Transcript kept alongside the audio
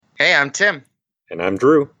Hey, I'm Tim. And I'm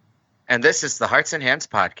Drew. And this is the Hearts and Hands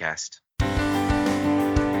Podcast.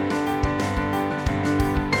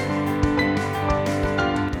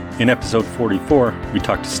 In episode 44, we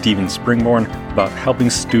talked to Steven Springborn about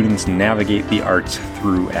helping students navigate the arts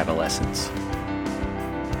through adolescence.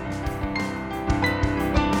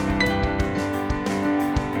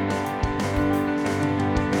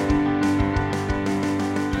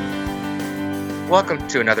 Welcome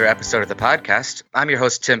to another episode of the podcast. I'm your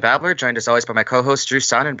host, Tim Babler, joined as always by my co-host, Drew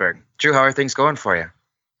Sonnenberg. Drew, how are things going for you?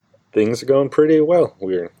 Things are going pretty well.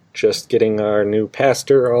 We're just getting our new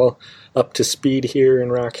pastor all up to speed here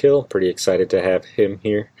in Rock Hill. Pretty excited to have him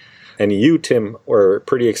here. And you, Tim, were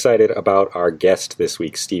pretty excited about our guest this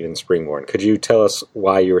week, Steven Springborn. Could you tell us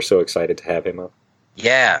why you were so excited to have him up?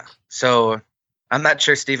 Yeah, so I'm not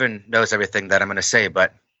sure Steven knows everything that I'm going to say,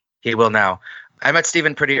 but he will now. I met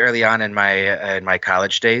Steven pretty early on in my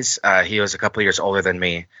college days. He was a couple years older than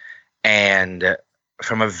me, and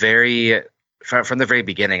from the very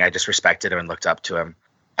beginning, I just respected him and looked up to him.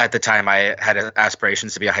 At the time, I had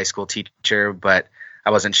aspirations to be a high school teacher, but I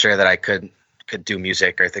wasn't sure that I could do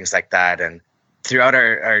music or things like that. And throughout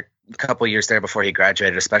our couple years there before he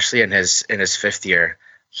graduated, especially in his fifth year,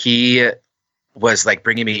 he was like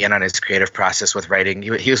bringing me in on his creative process with writing.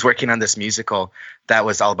 He was working on this musical that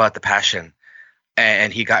was all about the Passion.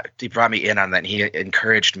 And he brought me in on that, and he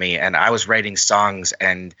encouraged me, and I was writing songs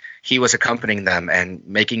and he was accompanying them and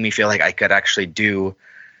making me feel like I could actually do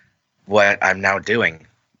what I'm now doing,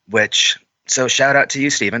 so shout out to you,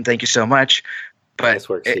 Steven. Thank you so much. But nice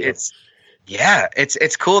work, it's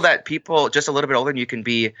cool that people just a little bit older than you can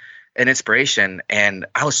be an inspiration. And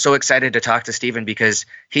I was so excited to talk to Steven because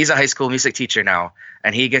he's a high school music teacher now,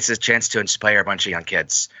 and he gets a chance to inspire a bunch of young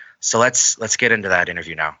kids. So let's get into that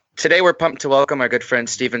interview now. Today, we're pumped to welcome our good friend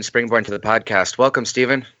Steven Springborn to the podcast. Welcome,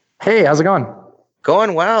 Steven. Hey, how's it going?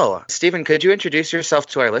 Going well. Steven, could you introduce yourself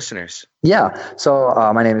to our listeners? Yeah. So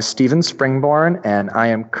my name is Steven Springborn, and I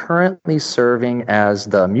am currently serving as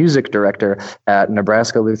the music director at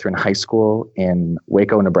Nebraska Lutheran High School in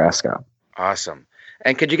Waco, Nebraska. Awesome.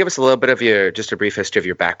 And could you give us a little bit of just a brief history of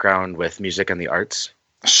your background with music and the arts?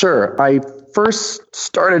 Sure. I first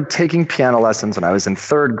started taking piano lessons when I was in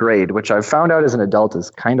third grade, which I found out as an adult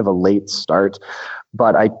is kind of a late start.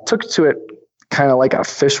 But I took to it kind of like a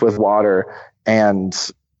fish with water, and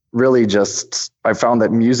really I found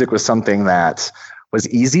that music was something that was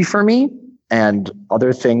easy for me, and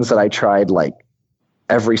other things that I tried, like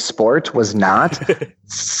every sport, was not.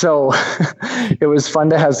 So it was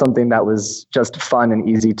fun to have something that was just fun and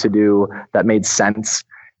easy to do, that made sense,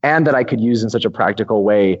 and that I could use in such a practical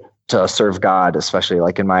way to serve God, especially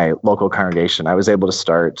like in my local congregation. I was able to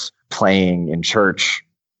start playing in church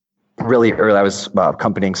really early. I was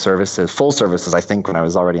accompanying full services, I think, when I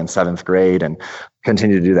was already in seventh grade, and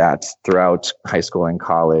continued to do that throughout high school and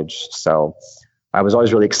college. So I was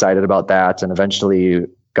always really excited about that, and eventually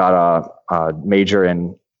got a major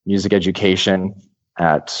in music education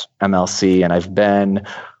at MLC. And I've been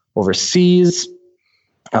overseas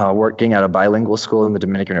working at a bilingual school in the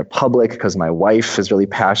Dominican Republic because my wife is really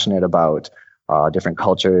passionate about different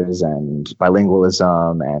cultures and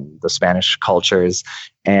bilingualism and the Spanish cultures,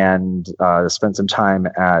 and spent some time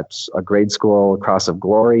at a grade school, Cross of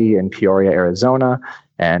Glory, in Peoria, Arizona.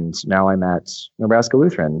 And now I'm at Nebraska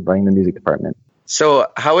Lutheran running the music department. So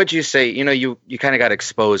how would you say, you kind of got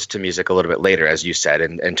exposed to music a little bit later, as you said,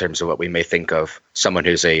 in terms of what we may think of someone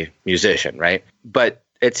who's a musician, right? But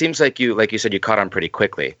it seems like you said, you caught on pretty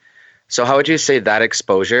quickly. So how would you say that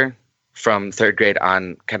exposure from third grade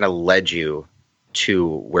on kind of led you to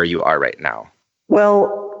where you are right now?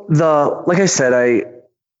 Well, like I said,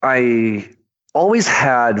 I always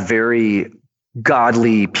had very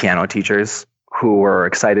godly piano teachers who were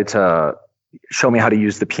excited to show me how to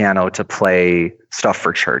use the piano to play stuff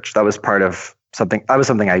for church. That was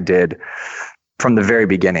something I did from the very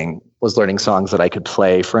beginning, was learning songs that I could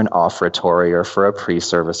play for an offertory or for a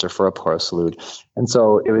pre-service or for a postlude. And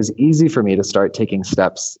so it was easy for me to start taking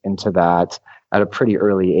steps into that at a pretty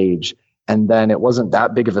early age. And then it wasn't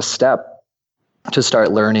that big of a step to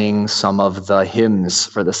start learning some of the hymns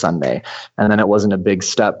for the Sunday. And then it wasn't a big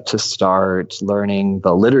step to start learning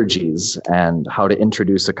the liturgies and how to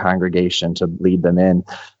introduce a congregation to lead them in.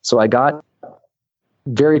 So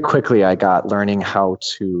very quickly I got learning how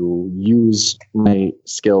to use my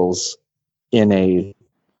skills in a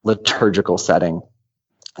liturgical setting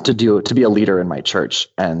to be a leader in my church.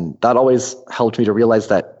 And that always helped me to realize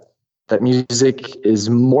that music is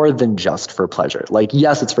more than just for pleasure. Like,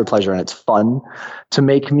 yes, it's for pleasure and it's fun to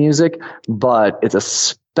make music, but it's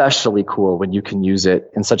especially cool when you can use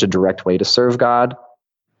it in such a direct way to serve God.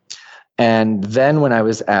 And then when I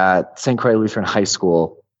was at St. Croix Lutheran High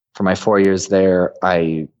School for my 4 years there,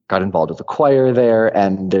 I got involved with the choir there,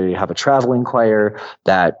 and they have a traveling choir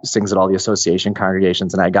that sings at all the association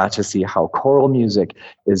congregations. And I got to see how choral music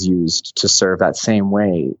is used to serve that same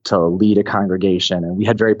way, to lead a congregation. And we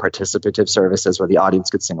had very participative services where the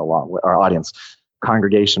audience could sing along. Our audience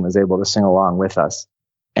congregation was able to sing along with us.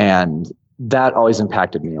 And that always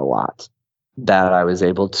impacted me a lot, that I was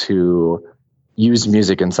able to use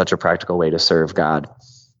music in such a practical way to serve God.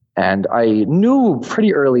 And I knew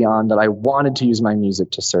pretty early on that I wanted to use my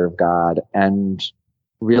music to serve God, and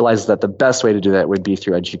realized that the best way to do that would be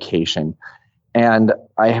through education. And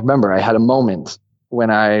I remember I had a moment when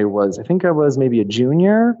I think I was maybe a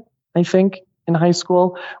junior, in high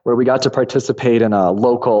school, where we got to participate in a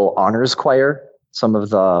local honors choir. Some of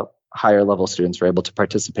the higher level students were able to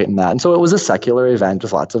participate in that. And so it was a secular event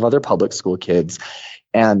with lots of other public school kids.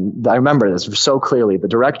 And I remember this so clearly. The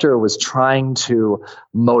director was trying to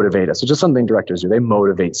motivate us, which is something directors do. They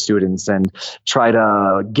motivate students and try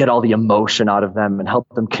to get all the emotion out of them and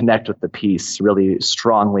help them connect with the piece really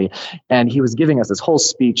strongly. And he was giving us this whole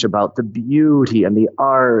speech about the beauty and the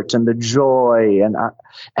art and the joy.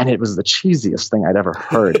 And it was the cheesiest thing I'd ever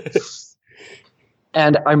heard.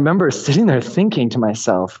 And I remember sitting there thinking to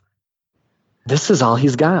myself, this is all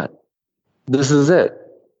he's got. This is it.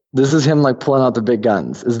 This is him like pulling out the big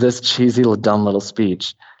guns. Is this cheesy, dumb little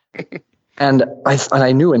speech? And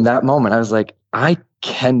I knew in that moment, I was like, I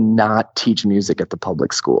cannot teach music at the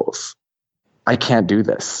public schools. I can't do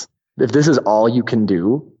this. If this is all you can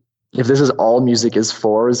do, if this is all music is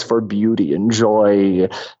for beauty and joy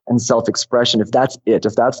and self-expression, if that's it,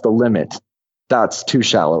 if that's the limit, that's too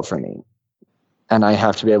shallow for me. And I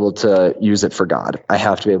have to be able to use it for God. I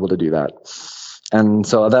have to be able to do that. And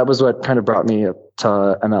so that was what kind of brought me to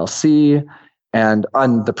MLC. And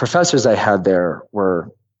the professors I had there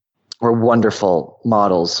were wonderful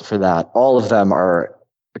models for that. All of them are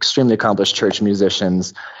extremely accomplished church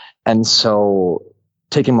musicians. And so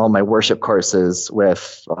taking all my worship courses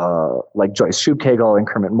with like Joyce Schubkagel and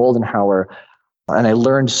Kermit Moldenhauer, and I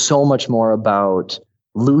learned so much more about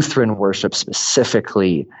Lutheran worship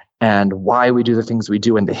specifically, and why we do the things we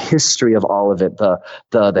do, and the history of all of it,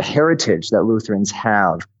 the heritage that Lutherans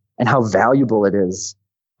have, and how valuable it is,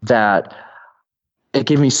 that it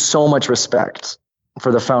gave me so much respect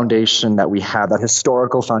for the foundation that we have, that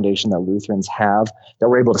historical foundation that Lutherans have, that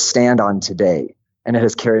we're able to stand on today. And it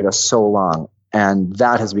has carried us so long. And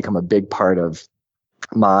that has become a big part of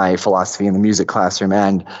my philosophy in the music classroom,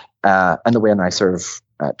 and the way that I serve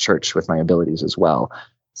at church with my abilities as well.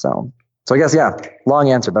 So I guess, yeah, long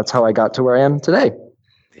answer. That's how I got to where I am today.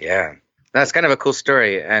 Yeah, that's kind of a cool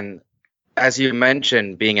story. And as you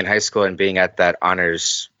mentioned, being in high school and being at that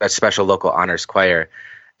special local honors choir,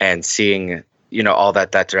 and seeing, all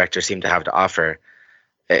that director seemed to have to offer,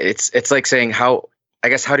 it's like saying how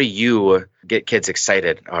do you get kids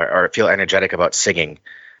excited or feel energetic about singing,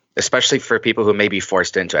 especially for people who may be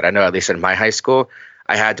forced into it? I know at least in my high school,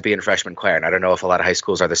 I had to be in freshman choir, and I don't know if a lot of high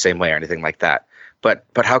schools are the same way or anything like that. But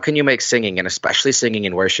how can you make singing, and especially singing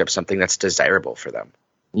in worship, something that's desirable for them?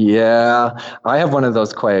 Yeah, I have one of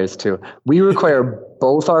those choirs too. We require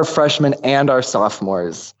both our freshmen and our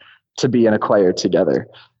sophomores to be in a choir together.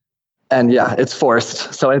 And yeah, it's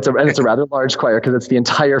forced. So it's a rather large choir, because it's the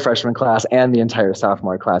entire freshman class and the entire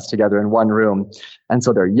sophomore class together in one room. And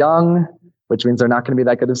so they're young, which means they're not going to be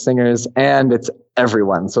that good of singers. And it's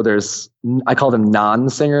everyone. So I call them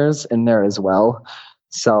non-singers in there as well.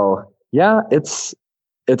 So yeah, it's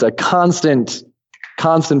a constant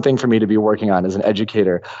thing for me to be working on as an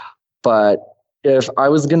educator. But if I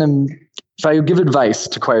give advice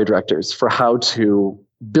to choir directors for how to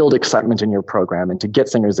build excitement in your program and to get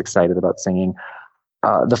singers excited about singing,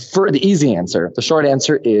 the easy answer, the short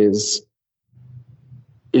answer is,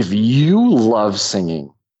 if you love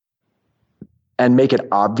singing and make it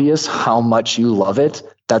obvious how much you love it,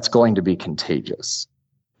 that's going to be contagious.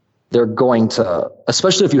 They're going to,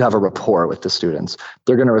 especially if you have a rapport with the students,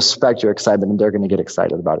 they're going to respect your excitement, and they're going to get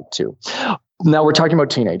excited about it too. Now we're talking about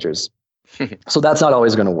teenagers. So that's not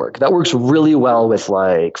always going to work. That works really well with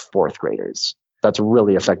like fourth graders. That's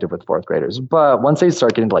really effective with fourth graders. But once they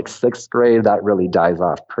start getting to like sixth grade, that really dies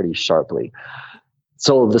off pretty sharply.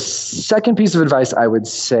 So the second piece of advice I would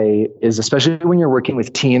say is, especially when you're working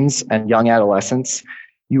with teens and young adolescents,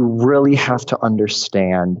 you really have to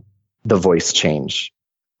understand the voice change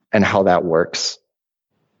and how that works.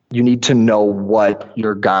 You need to know what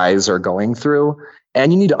your guys are going through,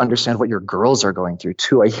 and you need to understand what your girls are going through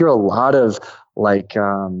too. I hear a lot of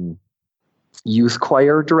youth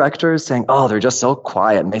choir directors saying, oh, they're just so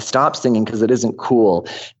quiet and they stop singing because it isn't cool.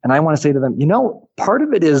 And I want to say to them, part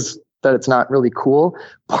of it is that it's not really cool.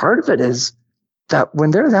 Part of it is that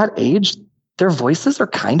when they're that age, their voices are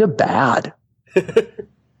kind of bad.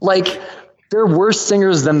 Like, they're worse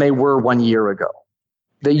singers than they were 1 year ago.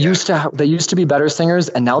 They used to be better singers,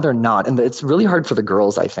 and now they're not. And it's really hard for the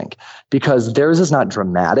girls, I think, because theirs is not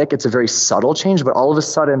dramatic. It's a very subtle change, but all of a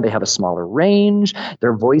sudden they have a smaller range.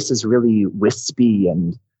 Their voice is really wispy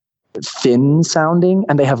and thin sounding,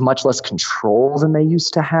 and they have much less control than they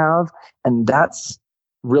used to have. And that's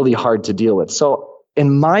really hard to deal with. So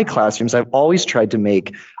in my classrooms, I've always tried to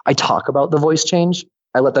I talk about the voice change.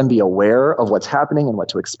 I let them be aware of what's happening and what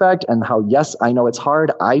to expect and how, yes, I know it's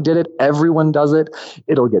hard. I did it. Everyone does it.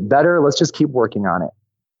 It'll get better. Let's just keep working on it.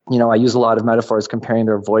 I use a lot of metaphors comparing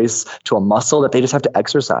their voice to a muscle that they just have to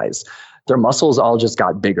exercise. Their muscles all just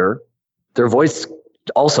got bigger. Their voice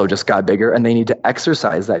also just got bigger, and they need to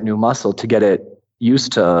exercise that new muscle to get it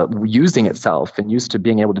used to using itself and used to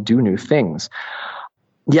being able to do new things.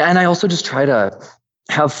 Yeah. And I also just try to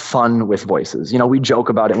have fun with voices. We joke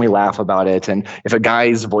about it and we laugh about it. And if a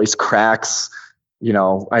guy's voice cracks, we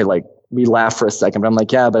laugh for a second, but I'm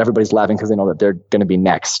like, yeah, but everybody's laughing because they know that they're going to be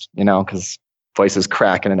next, because voices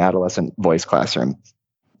crack in an adolescent voice classroom.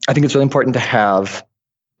 I think it's really important to have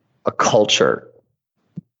a culture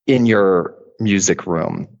in your music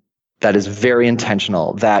room that is very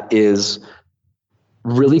intentional, that is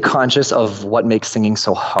really conscious of what makes singing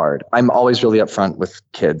so hard. I'm always really upfront with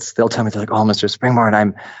kids. They'll tell me, they're like, oh, Mr.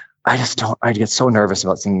 Springborn, I get so nervous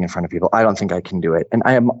about singing in front of people. I don't think I can do it. And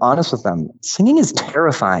I am honest with them. Singing is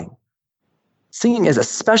terrifying. Singing is,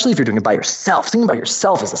 especially if you're doing it by yourself, singing by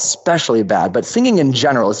yourself is especially bad, but singing in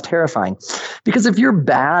general is terrifying because if you're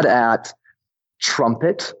bad at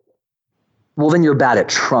trumpet, well, then you're bad at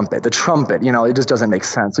trumpet. The trumpet, it just doesn't make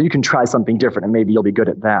sense. So you can try something different and maybe you'll be good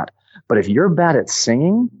at that. But if you're bad at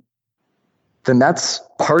singing, then that's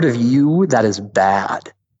part of you that is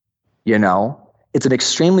bad. It's an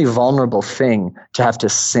extremely vulnerable thing to have to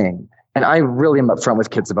sing. And I really am upfront with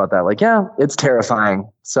kids about that. Like, yeah, it's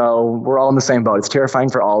terrifying. So we're all in the same boat. It's terrifying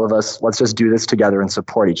for all of us. Let's just do this together and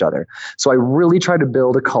support each other. So I really try to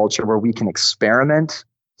build a culture where we can experiment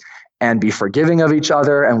and be forgiving of each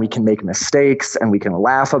other, and we can make mistakes, and we can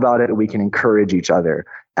laugh about it, and we can encourage each other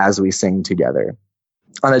as we sing together.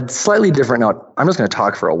 On a slightly different note, I'm just going to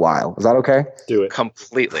talk for a while. Is that okay? Do it.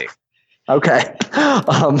 Completely. Okay.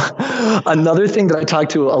 Another thing that I talk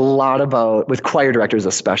to a lot about with choir directors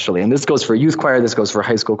especially, and this goes for youth choir, this goes for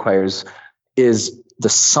high school choirs, is the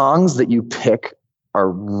songs that you pick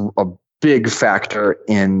are a big factor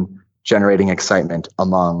in generating excitement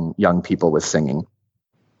among young people with singing.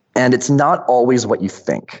 And it's not always what you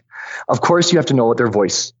think. Of course, you have to know what their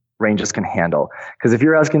voice ranges can handle. Because if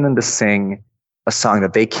you're asking them to sing a song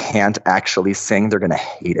that they can't actually sing, they're going to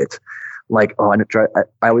hate it. Like, I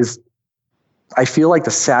feel like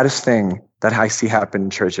the saddest thing that I see happen in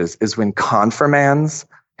churches is when confirmands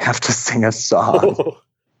have to sing a song.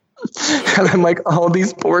 And I'm like, oh,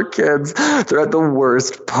 these poor kids, they're at the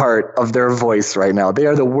worst part of their voice right now. They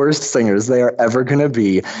are the worst singers they are ever going to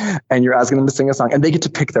be. And you're asking them to sing a song and they get to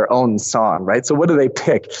pick their own song, right? So what do they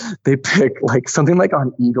pick? They pick like something like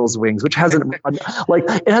On Eagle's Wings, which has it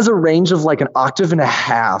has a range of like an octave and a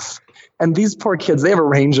half. And these poor kids, they have a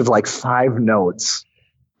range of like 5 notes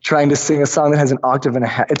trying to sing a song that has an octave and a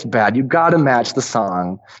half. It's bad. You got to match the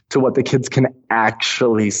song to what the kids can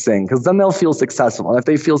actually sing, because then they'll feel successful. And if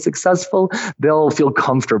they feel successful, they'll feel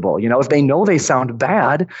comfortable. If they know they sound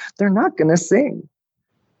bad, they're not going to sing,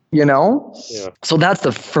 Yeah. So that's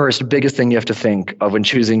the first biggest thing you have to think of when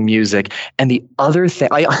choosing music. And the other thing,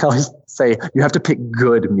 I always say you have to pick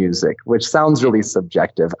good music, which sounds really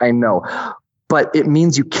subjective. I know, but it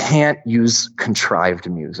means you can't use contrived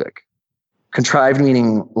music. Contrived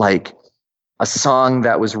meaning like a song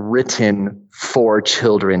that was written for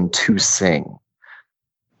children to sing.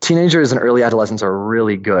 Teenagers and early adolescents are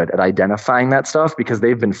really good at identifying that stuff because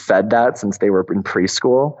they've been fed that since they were in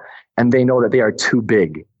preschool, and they know that they are too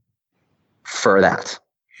big for that.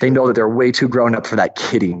 They know that they're way too grown up for that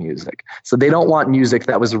kiddie music. So they don't want music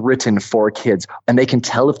that was written for kids, and they can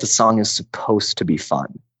tell if the song is supposed to be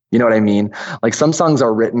fun. You know what I mean? Like some songs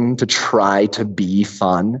are written to try to be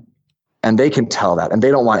fun, and they can tell that, and they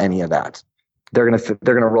don't want any of that. They're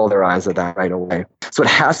gonna roll their eyes at that right away. So it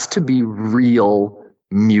has to be real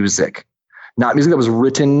music, not music that was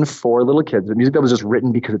written for little kids, but music that was just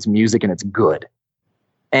written because it's music and it's good.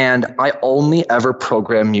 And I only ever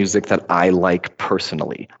program music that I like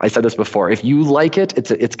personally. I said this before. If you like it,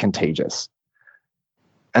 it's contagious.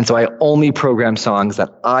 And so I only program songs that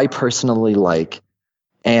I personally like.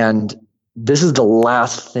 And this is the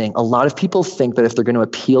last thing. A lot of people think that if they're going to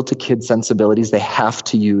appeal to kids' sensibilities, they have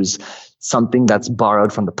to use something that's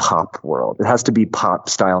borrowed from the pop world. It has to be pop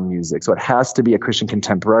style music. So it has to be a Christian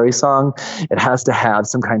contemporary song. It has to have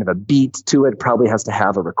some kind of a beat to it. Probably has to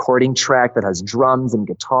have a recording track that has drums and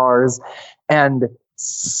guitars. And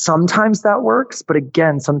sometimes that works. But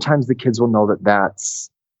again, sometimes the kids will know that that's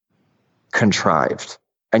contrived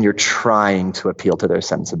and you're trying to appeal to their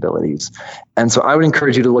sensibilities. And so I would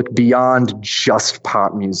encourage you to look beyond just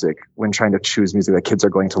pop music when trying to choose music that kids are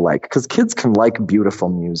going to like, because kids can like beautiful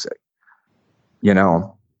music, you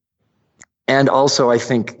know? And also I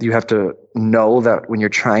think you have to know that when you're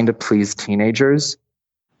trying to please teenagers,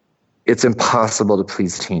 it's impossible to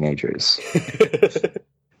please teenagers.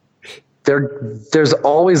 There's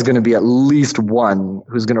always going to be at least one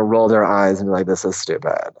who's going to roll their eyes and be like, this is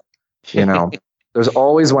stupid, you know? There's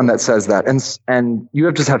always one that says that. And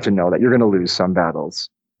you just have to know that you're going to lose some battles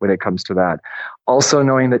when it comes to that. Also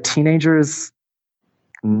knowing that teenagers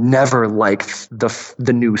never like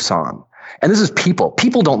the new song. And this is people.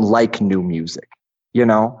 People don't like new music, you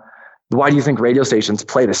know? Why do you think radio stations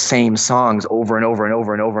play the same songs over and over and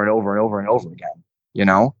over and over and over and over and over again? You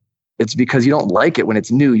know? It's because you don't like it when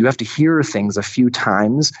it's new. You have to hear things a few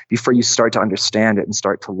times before you start to understand it and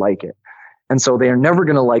start to like it. And so they are never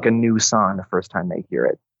going to like a new song the first time they hear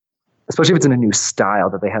it, especially if it's in a new style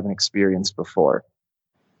that they haven't experienced before.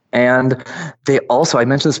 And they also, I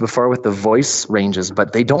mentioned this before with the voice ranges,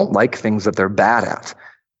 but they don't like things that they're bad at.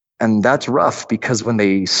 And that's rough because when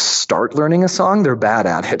they start learning a song, they're bad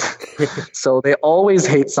at it. So they always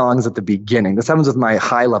hate songs at the beginning. This happens with my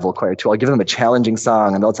high level choir too. I'll give them a challenging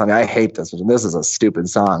song and they'll tell me, I hate this. This is a stupid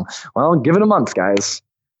song. Well, give it a month, guys.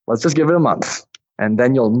 Let's just give it a month. And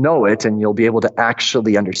then you'll know it and you'll be able to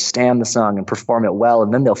actually understand the song and perform it well.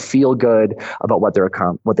 And then they'll feel good about what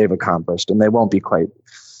they've accomplished. And they won't be quite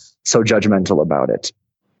so judgmental about it.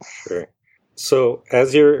 Sure. So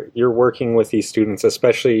as you're working with these students,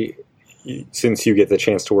 especially since you get the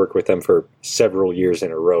chance to work with them for several years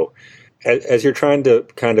in a row, as you're trying to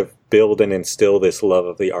kind of build and instill this love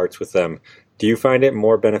of the arts with them, do you find it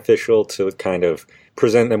more beneficial to kind of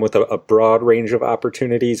present them with a broad range of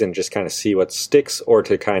opportunities and just kind of see what sticks, or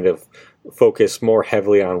to kind of focus more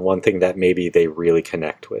heavily on one thing that maybe they really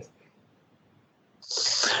connect with?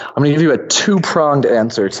 I'm going to give you a two-pronged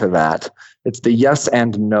answer to that. It's the yes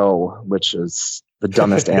and no, which is the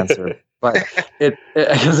dumbest answer. But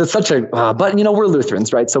because it's such a, but you know, we're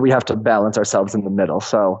Lutherans, right? So we have to balance ourselves in the middle.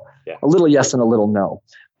 So yeah. A little yes and a little no.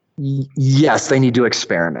 Yes, they need to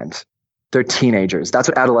experiment. They're teenagers. That's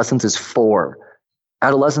what adolescence is for.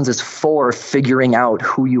 Adolescence is for figuring out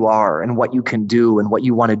who you are and what you can do and what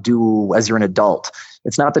you want to do as you're an adult.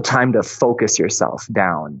 It's not the time to focus yourself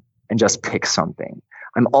down and just pick something.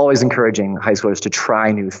 I'm always encouraging high schoolers to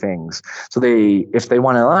try new things. So if they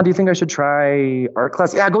want to, do you think I should try art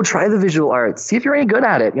class? Yeah, go try the visual arts. See if you're any good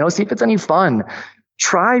at it. You know, see if it's any fun.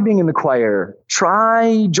 Try being in the choir.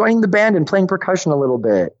 Try joining the band and playing percussion a little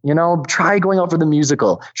bit. You know, try going out for the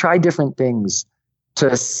musical. Try different things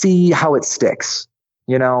to see how it sticks.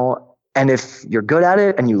 You know, and if you're good at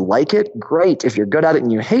it and you like it, great. If you're good at it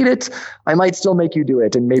and you hate it, I might still make you do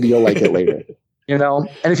it and maybe you'll like it later. You know,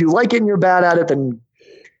 and if you like it and you're bad at it, then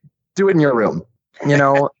do it in your room, you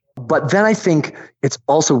know. But then I think it's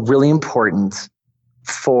also really important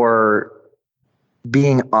for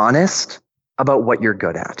being honest about what you're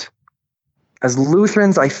good at. As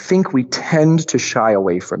Lutherans, I think we tend to shy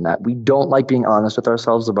away from that. We don't like being honest with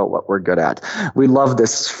ourselves about what we're good at. We love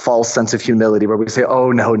this false sense of humility where we say,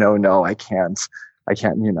 oh, no, I can't,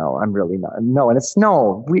 you know, I'm really not. No, and it's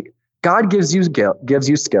no, God gives you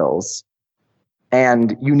skills.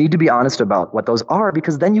 And you need to be honest about what those are,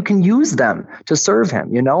 because then you can use them to serve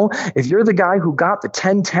him. You know, if you're the guy who got the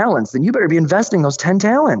 10 talents, then you better be investing those 10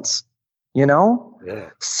 talents, you know? Yeah.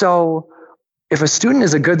 So if a student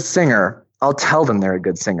is a good singer, I'll tell them they're a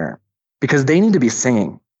good singer because they need to be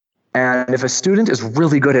singing. And if a student is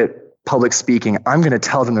really good at public speaking, I'm going to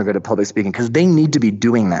tell them they're good at public speaking because they need to be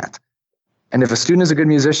doing that. And if a student is a good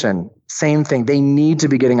musician, same thing. They need to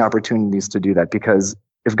be getting opportunities to do that, because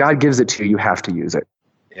if God gives it to you, you have to use it.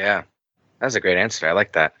 Yeah, that's a great answer. I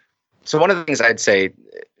like that. So one of the things I'd say,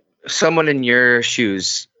 someone in your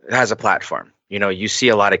shoes has a platform. You know, you see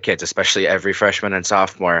a lot of kids, especially every freshman and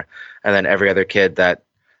sophomore, and then every other kid that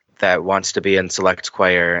wants to be in select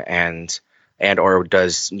choir and or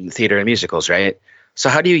does theater and musicals, right? So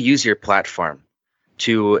how do you use your platform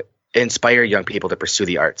to inspire young people to pursue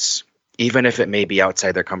the arts, even if it may be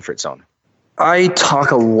outside their comfort zone? I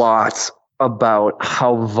talk a lot about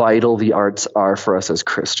how vital the arts are for us as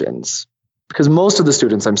Christians, because most of the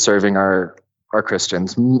students I'm serving are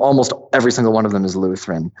Christians. Almost every single one of them is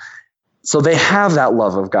Lutheran. So they have that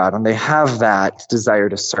love of God and they have that desire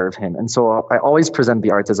to serve him. And so I always present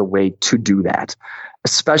the arts as a way to do that,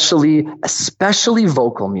 especially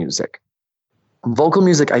vocal music. Vocal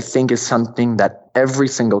music, I think, is something that every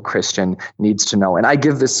single Christian needs to know. And I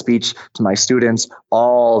give this speech to my students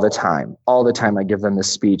all the time. All the time I give them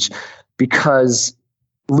this speech because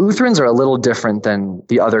Lutherans are a little different than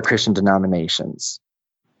the other Christian denominations.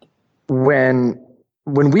 When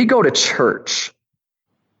we go to church,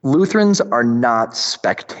 Lutherans are not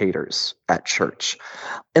spectators at church.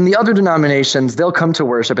 In the other denominations, they'll come to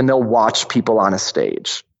worship and they'll watch people on a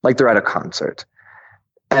stage, like they're at a concert.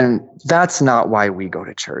 And that's not why we go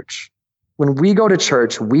to church. When we go to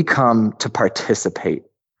church, we come to participate.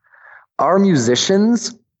 Our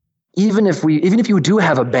musicians, even if you do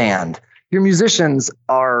have a band, your musicians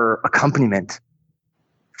are accompaniment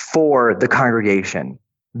for the congregation.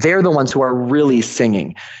 They're the ones who are really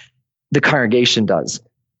singing. The congregation does.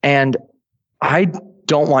 And I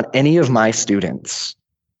don't want any of my students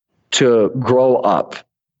to grow up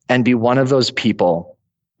and be one of those people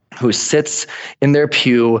who sits in their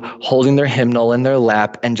pew holding their hymnal in their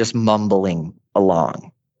lap and just mumbling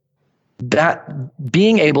along. That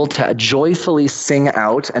being able to joyfully sing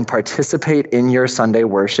out and participate in your Sunday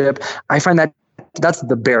worship, I find that that's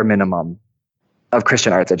the bare minimum of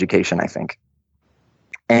Christian arts education, I think.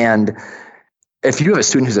 And if you have a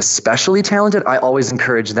student who's especially talented, I always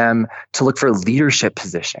encourage them to look for leadership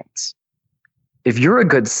positions. If you're a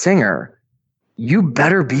good singer, you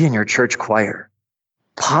better be in your church choir,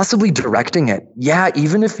 possibly directing it. Yeah,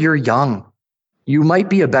 even if you're young, you might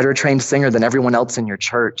be a better trained singer than everyone else in your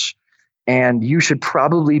church. And you should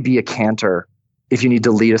probably be a cantor if you need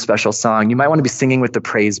to lead a special song. You might want to be singing with the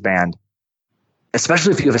praise band,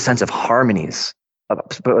 especially if you have a sense of harmonies.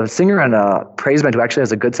 A singer and a praise band who actually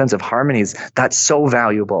has a good sense of harmonies, that's so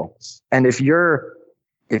valuable. And if you're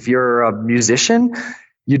a musician,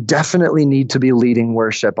 you definitely need to be leading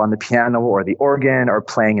worship on the piano or the organ or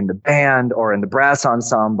playing in the band or in the brass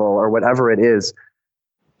ensemble or whatever it is.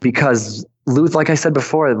 Because like I said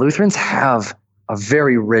before, Lutherans have a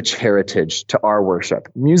very rich heritage to our worship.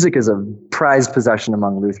 Music is a prized possession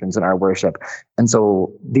among Lutherans in our worship. And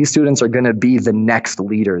so these students are going to be the next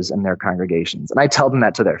leaders in their congregations. And I tell them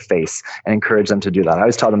that to their face and encourage them to do that. I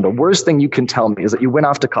always tell them the worst thing you can tell me is that you went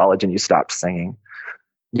off to college and you stopped singing.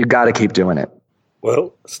 You got to keep doing it.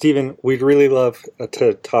 Well, Stephen, we'd really love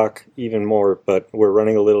to talk even more, but we're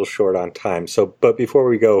running a little short on time. But before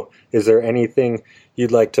we go, is there anything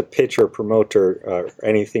you'd like to pitch or promote or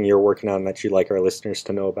anything you're working on that you'd like our listeners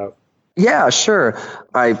to know about? Yeah, sure.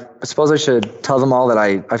 I suppose I should tell them all that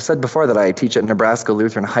I've said before that I teach at Nebraska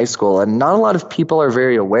Lutheran High School, and not a lot of people are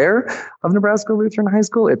very aware of Nebraska Lutheran High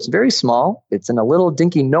School. It's very small. It's in a little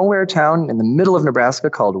dinky nowhere town in the middle of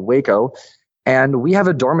Nebraska called Waco. And we have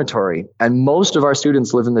a dormitory, and most of our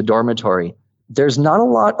students live in the dormitory. There's not a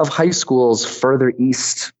lot of high schools further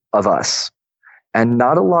east of us, and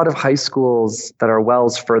not a lot of high schools that are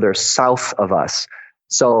WELS further south of us.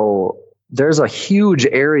 So there's a huge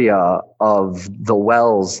area of the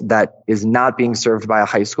WELS that is not being served by a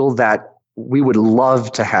high school that we would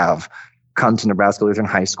love to have come to Nebraska Lutheran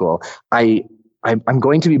High School. I'm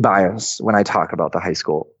going to be biased when I talk about the high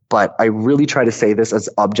school, but I really try to say this as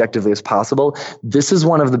objectively as possible. This is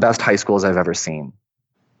one of the best high schools I've ever seen.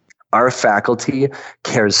 Our faculty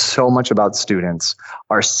cares so much about students.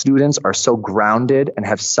 Our students are so grounded and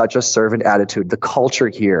have such a servant attitude. The culture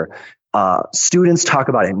here, students talk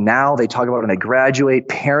about it now. They talk about it when they graduate.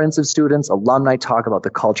 Parents of students, alumni talk about the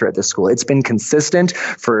culture at this school. It's been consistent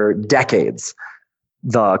for decades.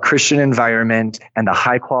 The Christian environment and the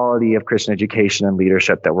high quality of Christian education and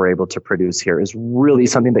leadership that we're able to produce here is really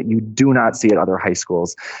something that you do not see at other high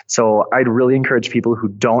schools. So I'd really encourage people who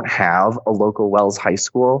don't have a local WELS high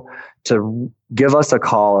school to give us a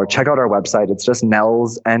call or check out our website. It's just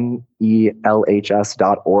NELHS,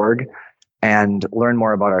 NELHS.org, and learn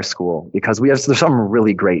more about our school, because there's something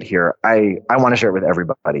really great here. I want to share it with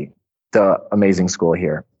everybody, the amazing school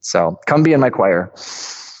here. So come be in my choir.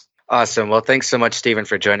 Awesome. Well, thanks so much, Stephen,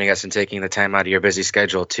 for joining us and taking the time out of your busy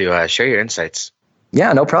schedule to share your insights.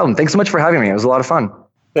 Yeah, no problem. Thanks so much for having me. It was a lot of fun.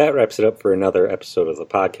 That wraps it up for another episode of the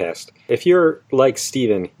podcast. If you're like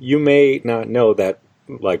Stephen, you may not know that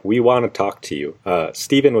we want to talk to you.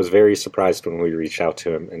 Stephen was very surprised when we reached out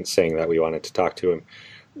to him and saying that we wanted to talk to him.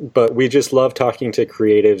 But we just love talking to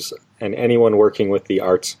creatives and anyone working with the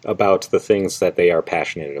arts about the things that they are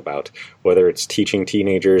passionate about, whether it's teaching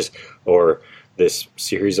teenagers or this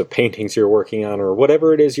series of paintings you're working on, or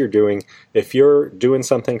whatever it is you're doing. If you're doing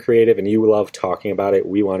something creative and you love talking about it,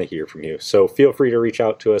 we want to hear from you. So feel free to reach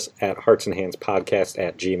out to us at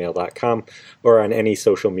heartsandhandspodcast@gmail.com or on any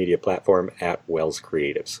social media platform at Wells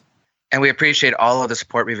Creatives. And we appreciate all of the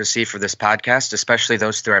support we've received for this podcast, especially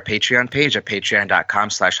those through our Patreon page at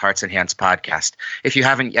patreon.com/heartsandhandspodcast. If you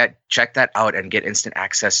haven't yet, check that out and get instant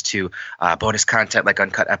access to bonus content like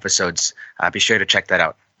uncut episodes. Be sure to check that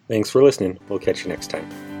out. Thanks for listening. We'll catch you next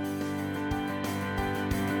time.